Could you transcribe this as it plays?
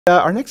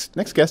Our next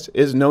guest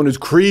is known as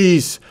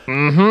Kreese,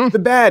 the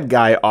bad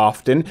guy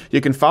often.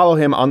 You can follow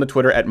him on the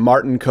Twitter at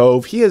Martin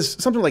Kove. He has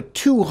something like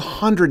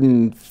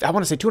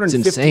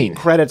 250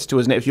 credits to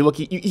his name. If you look,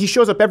 he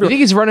shows up everywhere. You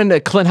think he's running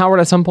to Clint Howard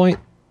at some point?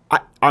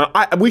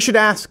 We should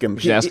ask him.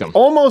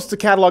 Almost the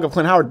catalog of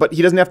Clint Howard, but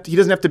he doesn't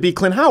have to be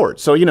Clint Howard.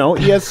 So he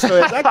has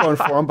that going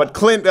for him. But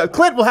Clint,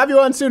 we'll have you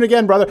on soon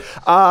again, brother.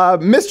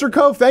 Mr.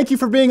 Kove, thank you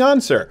for being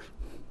on, sir.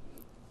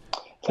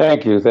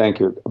 Thank you.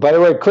 By the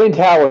way, Clint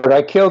Howard,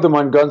 I killed him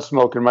on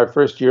Gunsmoke in my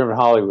first year in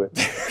Hollywood.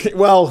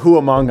 Well, who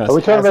among us? Are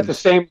we talking about the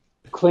same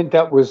Clint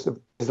that was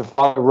the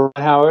father of Ron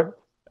Howard?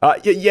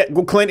 Yeah.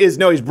 Well, Clint is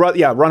he's brother.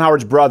 Yeah, Ron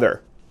Howard's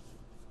brother.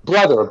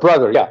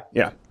 Brother.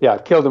 Yeah. Yeah.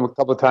 Killed him a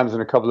couple of times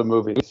in a couple of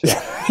movies.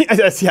 Yeah.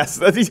 yes.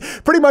 He's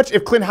pretty much,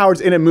 if Clint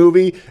Howard's in a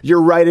movie,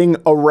 you're writing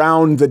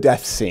around the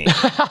death scene.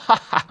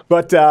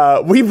 But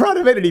we brought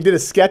him in, and he did a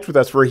sketch with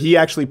us where he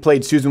actually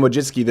played Susan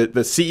Wojcicki,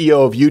 the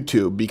CEO of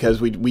YouTube, because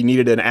we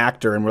needed an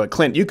actor, and we're like,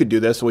 Clint, you could do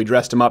this, so we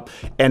dressed him up.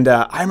 And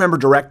I remember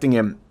directing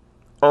him.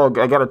 Oh,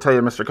 I got to tell you,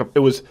 Mr. Kove, it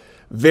was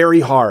very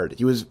hard.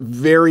 It was a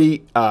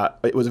very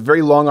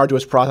long,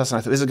 arduous process, and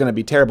I thought, this is going to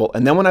be terrible.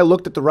 And then when I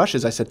looked at the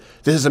rushes, I said,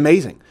 this is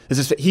amazing.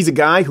 He's a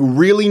guy who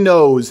really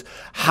knows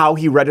how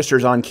he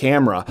registers on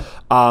camera.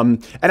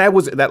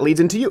 That leads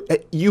into you.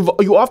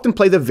 You often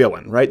play the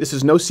villain, right? This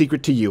is no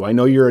secret to you. I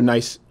know you're a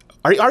nice...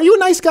 Are you a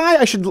nice guy?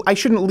 I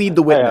shouldn't lead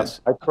the witness.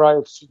 I cry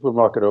at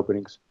supermarket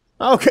openings.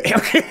 Okay.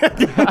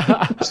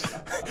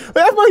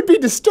 That might be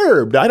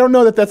disturbed. I don't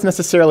know that that's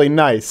necessarily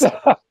nice.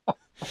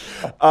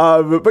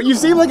 But you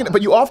seem like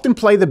but you often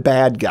play the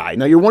bad guy.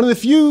 Now, you're one of the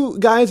few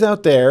guys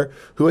out there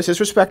who is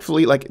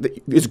respectfully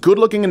is good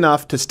looking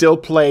enough to still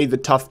play the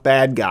tough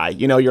bad guy.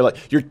 You're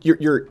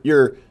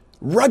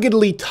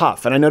ruggedly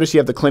tough. And I notice you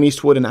have the Clint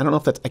Eastwood, and I don't know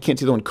if I can't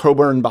see the one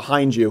Coburn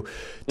behind you.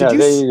 There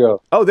you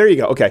go. Oh, there you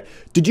go. Okay.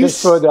 Did you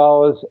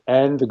 $6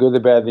 and The Good, the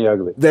Bad, and the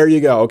Ugly. There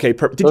you go. Okay.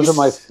 Those are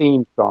my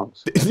theme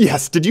songs.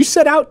 Yes. Did you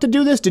set out to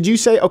do this? Did you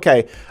say,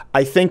 okay,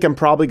 I think I'm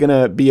probably going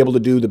to be able to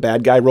do the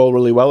bad guy role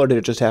really well, or did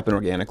it just happen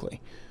organically?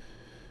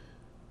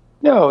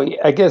 No,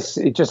 I guess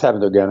it just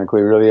happened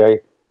organically, really.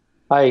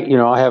 I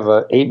have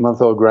a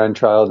 8-month-old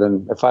grandchild,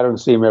 and if I don't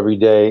see him every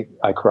day,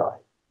 I cry.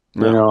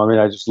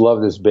 No. I just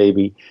love this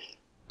baby.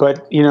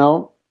 But,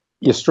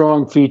 you're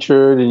strong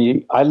featured,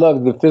 and I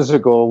love the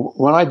physical.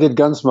 When I did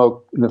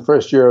Gunsmoke in the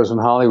first year I was in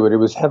Hollywood, it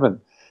was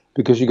heaven,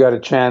 because you got a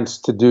chance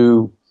to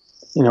do,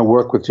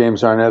 work with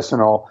James Arness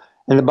and all.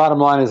 And the bottom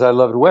line is I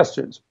loved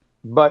Westerns.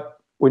 But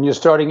when you're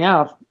starting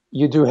out,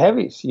 you do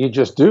heavies. You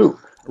just do.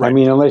 Right. I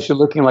mean, unless you're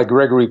looking like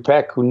Gregory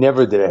Peck, who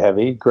never did a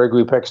heavy.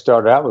 Gregory Peck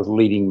started out with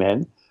Leading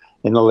Men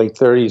in the late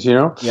 30s,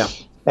 Yeah.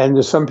 And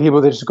there's some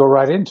people that just go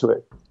right into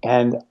it.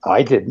 And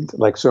I didn't,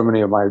 like so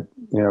many of my,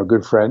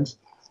 good friends.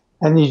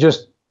 And you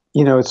just,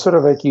 it's sort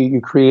of like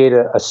you create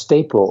a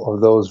staple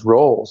of those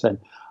roles. And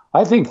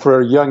I think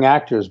for young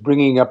actors,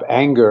 bringing up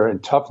anger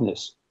and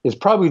toughness is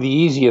probably the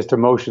easiest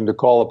emotion to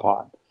call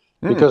upon.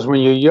 Because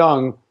when you're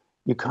young,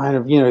 you kind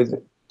of,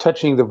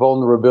 touching the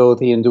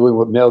vulnerability and doing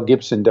what Mel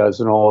Gibson does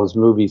in all his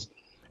movies.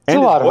 It's a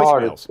lot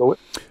harder.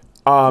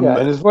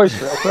 And his voice,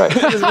 right?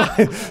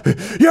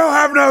 You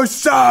have no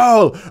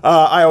soul.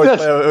 I always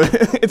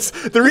it's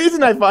the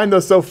reason I find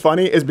those so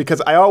funny is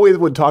because I always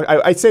would talk.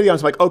 I say to the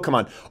audience, like, oh, come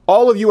on,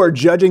 all of you are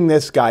judging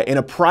this guy in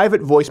a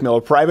private voicemail,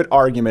 a private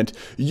argument.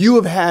 You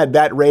have had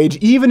that rage,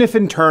 even if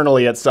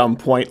internally at some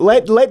point.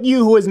 Let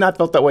you who has not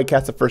felt that way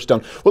cast the first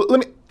stone. Well,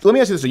 let me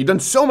ask you this: so you've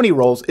done so many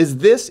roles. Is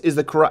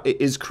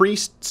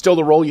Kreese still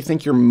the role you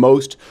think you're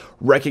most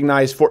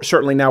recognized for?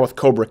 Certainly now with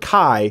Cobra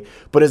Kai,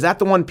 but is that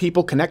the one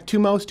people connect to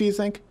most? Do you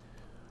think?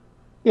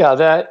 Yeah,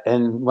 that.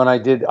 And when I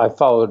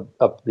followed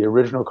up the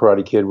original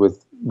Karate Kid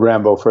with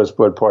Rambo: First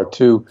Blood Part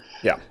 2.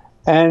 Yeah.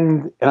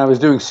 And I was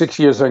doing 6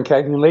 years on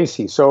Cagney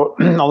Lacey, so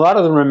a lot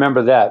of them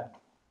remember that.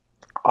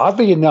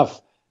 Oddly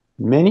enough,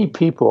 many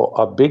people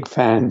are big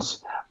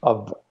fans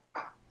of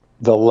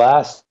The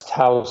Last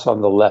House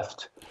on the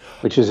Left,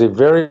 which is a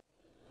very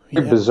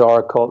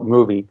bizarre cult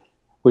movie,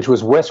 which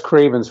was Wes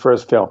Craven's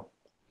first film.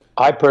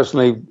 I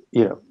personally,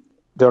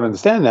 don't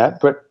understand that,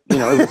 but, it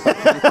was like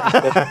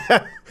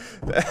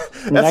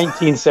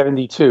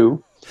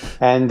 1972.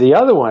 And the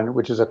other one,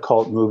 which is a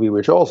cult movie,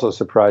 which also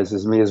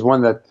surprises me, is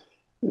one that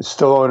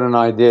Stallone and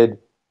I did,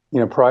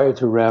 prior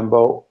to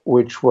Rambo,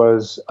 which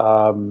was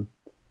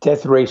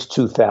Death Race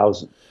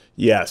 2000.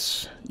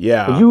 Yes.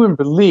 Yeah. But you wouldn't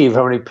believe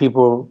how many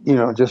people,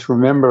 just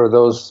remember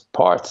those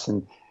parts.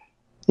 And,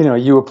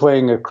 you were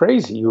playing a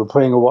crazy. You were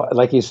playing,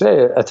 like you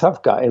say, a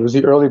tough guy. It was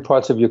the early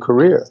parts of your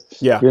career.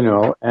 Yeah.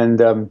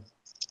 And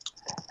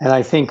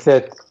I think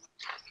that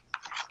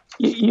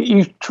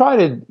you try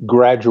to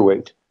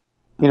graduate.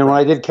 When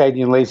I did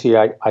Cagney and Lacey,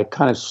 I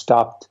kind of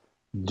stopped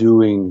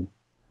doing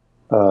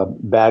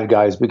bad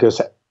guys because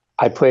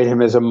I played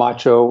him as a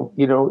macho.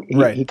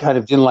 He kind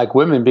of didn't like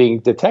women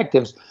being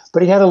detectives,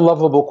 but he had a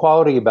lovable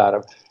quality about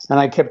him. And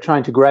I kept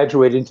trying to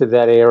graduate into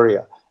that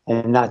area.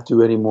 and not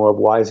do any more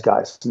wise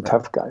guys and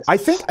tough guys. I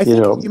think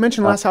you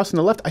mentioned Last House on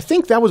the Left. I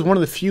think that was one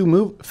of the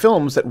few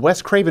films that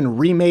Wes Craven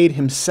remade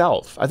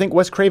himself. I think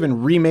Wes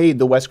Craven remade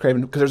the Wes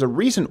Craven, because there's a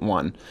recent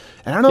one,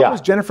 and I don't know if it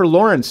was Jennifer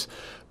Lawrence.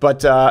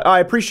 But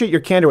I appreciate your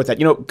candor with that.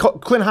 You know,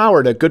 Clint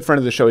Howard, a good friend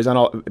of the show,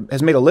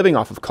 has made a living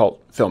off of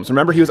cult films.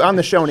 Remember, he was on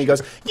the show and he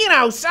goes, you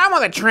know, some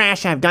of the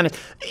trash I've done,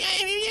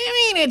 I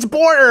mean, it's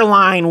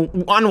borderline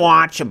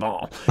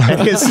unwatchable.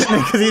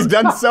 Because he's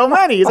done so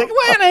many. He's like,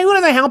 well, who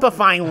doesn't help if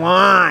I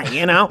lie,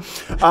 you know?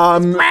 It's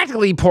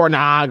practically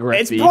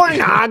pornography. It's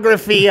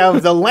pornography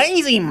of the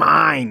lazy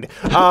mind.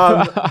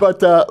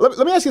 But let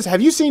me ask you this.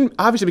 Have you seen,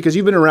 obviously, because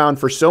you've been around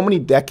for so many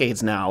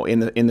decades now in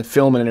the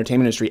film and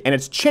entertainment industry, and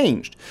it's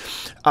changed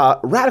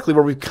radically,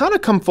 where we've kind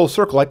of come full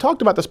circle. I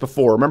talked about this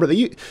before. Remember,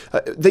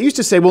 they used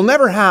to say we'll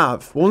never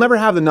have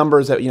the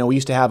numbers that we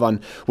used to have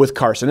with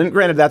Carson. And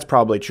granted, that's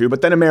probably true.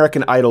 But then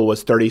American Idol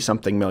was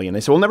 30-something million. They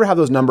said we'll never have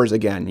those numbers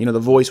again. You know, The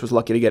Voice was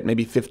lucky to get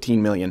maybe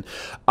 15 million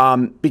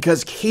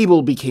because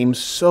cable became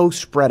so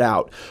spread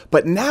out.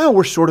 But now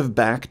we're sort of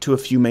back to a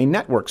few main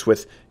networks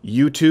with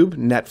YouTube,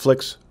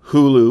 Netflix,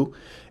 Hulu,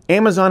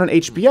 Amazon, and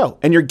HBO,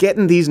 and you're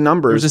getting these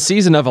numbers. There's a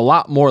season of a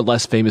lot more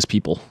less famous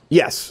people.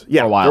 Yes,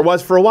 yeah, there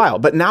was for a while,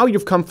 but now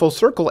you've come full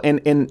circle,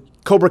 and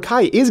Cobra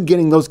Kai is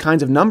getting those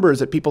kinds of numbers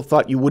that people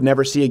thought you would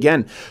never see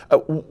again.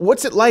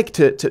 What's it like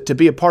to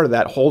be a part of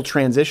that whole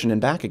transition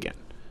and back again?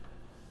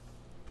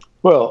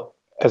 Well,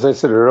 as I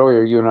said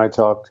earlier, you and I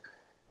talked,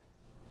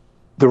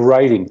 the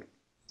writing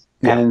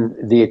and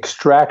the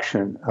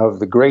extraction of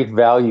the great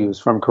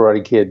values from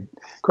Karate Kid.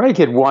 Karate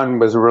Kid 1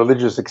 was a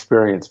religious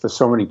experience for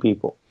so many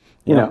people.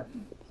 You know,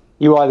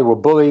 you either were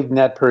bullied in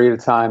that period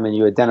of time and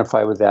you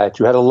identify with that.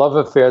 You had a love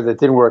affair that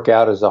didn't work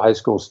out as a high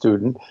school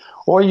student,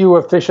 or you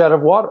were fish out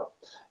of water,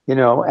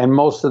 and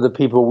most of the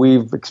people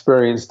we've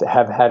experienced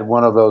have had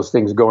one of those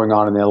things going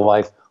on in their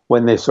life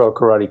when they saw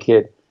Karate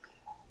Kid.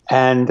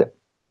 And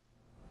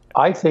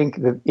I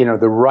think that,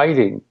 the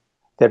writing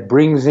that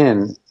brings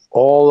in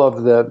all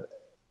of the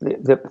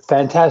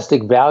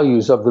fantastic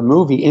values of the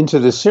movie into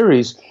the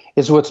series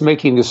is what's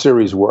making the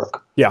series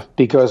work. Yeah.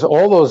 Because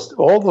all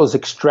those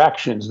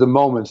extractions, the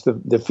moments,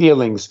 the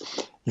feelings,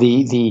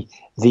 the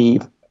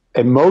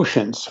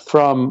emotions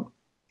from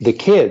the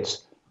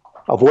kids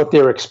of what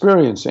they're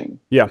experiencing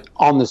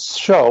on the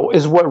show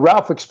is what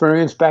Ralph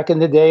experienced back in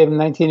the day of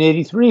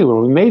 1983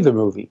 when we made the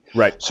movie.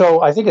 Right.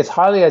 So I think it's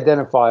highly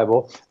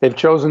identifiable. They've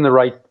chosen the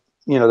right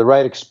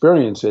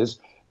experiences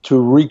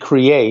to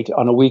recreate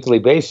on a weekly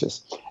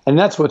basis. And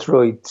that's what's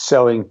really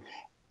selling.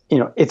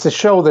 It's a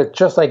show that,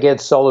 just like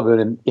Ed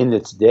Sullivan in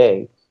its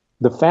day,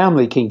 the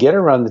family can get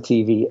around the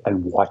TV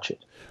and watch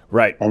it.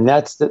 Right. And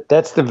that's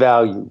the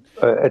value.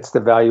 It's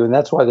the value, and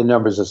that's why the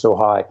numbers are so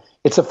high.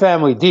 It's a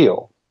family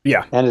deal.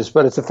 Yeah.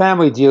 But it's a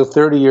family deal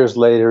 30 years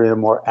later in a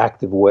more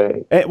active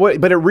way.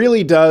 But it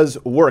really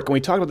does work. And we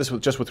talked about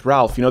this with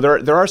Ralph.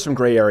 There are some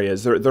gray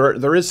areas.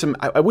 There is some,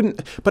 I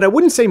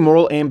wouldn't say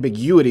moral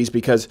ambiguities,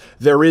 because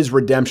there is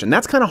redemption.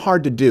 That's kind of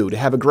hard to do, to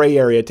have a gray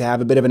area, to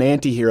have a bit of an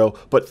anti-hero,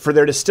 but for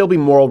there to still be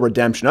moral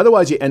redemption.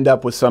 Otherwise, you end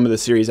up with some of the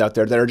series out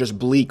there that are just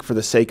bleak for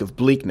the sake of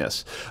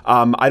bleakness.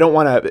 I don't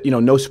want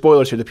to, no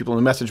spoilers here. The people on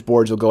the message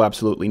boards will go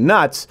absolutely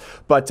nuts.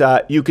 But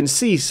you can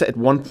see at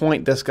one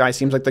point, this guy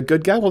seems like the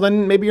good guy. Well,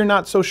 then maybe you're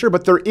not so sure,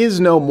 but there is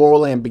no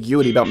moral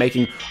ambiguity about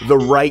making the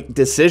right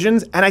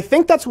decisions, and I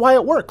think that's why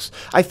it works.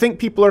 I think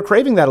people are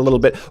craving that a little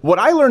bit. What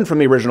I learned from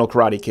the original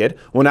Karate Kid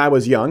when I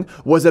was young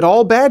was that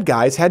all bad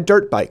guys had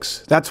dirt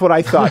bikes. That's what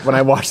I thought when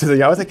I watched it.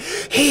 I was like,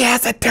 he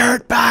has a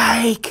dirt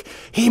bike.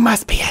 He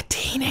must be a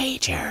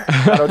teenager.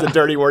 That was a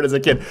dirty word as a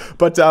kid.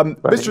 But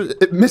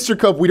Mr.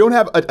 Kove, we don't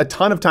have a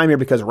ton of time here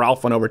because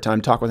Ralph went over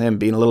time, talk with him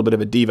being a little bit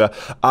of a diva.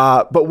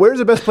 But where's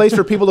the best place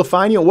for people to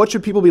find you? What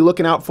should people be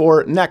looking out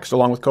for next,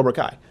 along with Cobra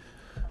Kai?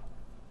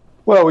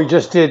 Well, we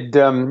just did,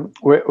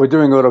 we're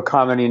doing a little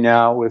comedy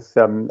now with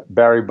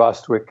Barry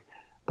Bostwick,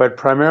 but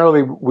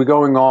primarily we're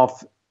going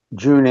off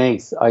June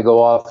 8th. I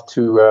go off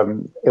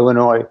to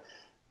Illinois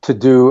to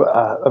do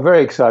a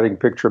very exciting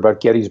picture about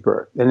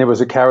Gettysburg. And there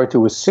was a character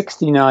who was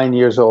 69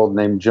 years old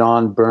named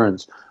John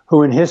Burns,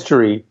 who in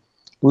history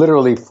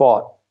literally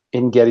fought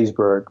in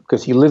Gettysburg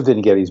because he lived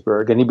in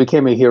Gettysburg, and he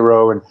became a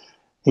hero, and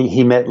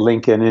he met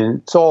Lincoln,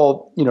 and it's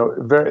all,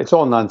 it's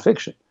all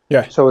nonfiction.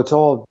 Yeah. So it's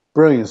all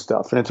brilliant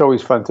stuff, and it's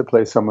always fun to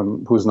play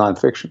someone who's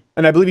nonfiction.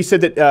 And I believe you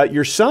said that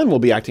your son will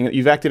be acting.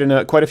 You've acted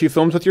in quite a few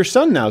films with your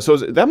son now, so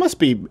that must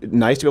be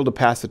nice to be able to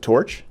pass the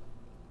torch.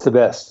 It's the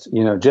best.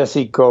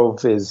 Jesse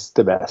Kove is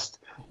the best.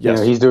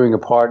 Yes. He's doing a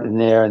part in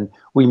there, and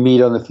we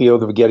meet on the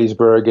field of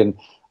Gettysburg, and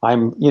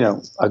I'm,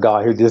 a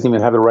guy who doesn't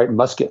even have the right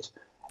musket,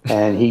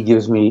 and he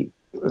gives me,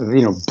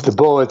 the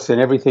bullets and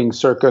everything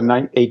circa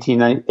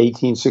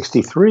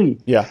 1863.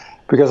 Yeah.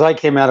 Because I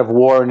came out of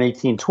war in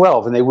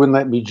 1812, and they wouldn't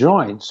let me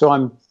join, so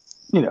I'm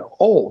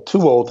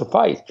too old to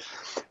fight.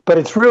 But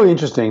it's really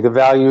interesting, the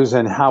values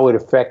and how it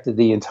affected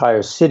the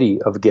entire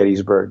city of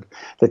Gettysburg.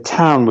 The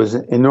town was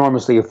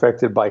enormously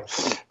affected by,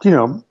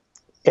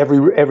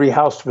 every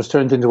house was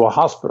turned into a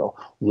hospital.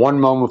 One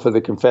moment for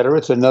the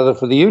Confederates, another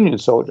for the Union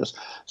soldiers.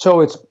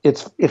 So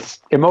it's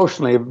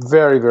emotionally a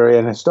very, very,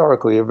 and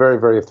historically a very,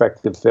 very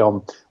effective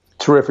film.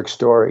 Terrific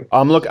story.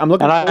 I'm looking.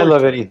 And I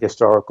love any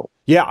historical.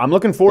 Yeah, I'm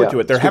looking forward to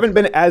it. There haven't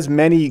been as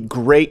many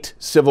great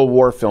Civil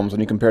War films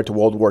when you compare it to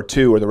World War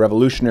II or the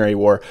Revolutionary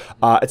War.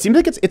 It seems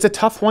like it's a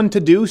tough one to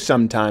do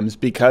sometimes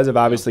because of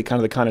obviously kind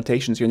of the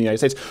connotations here in the United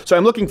States. So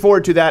I'm looking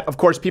forward to that. Of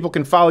course, people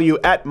can follow you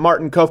at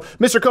Martin Kove.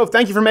 Mr. Kove,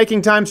 thank you for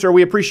making time, sir.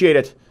 We appreciate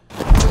it.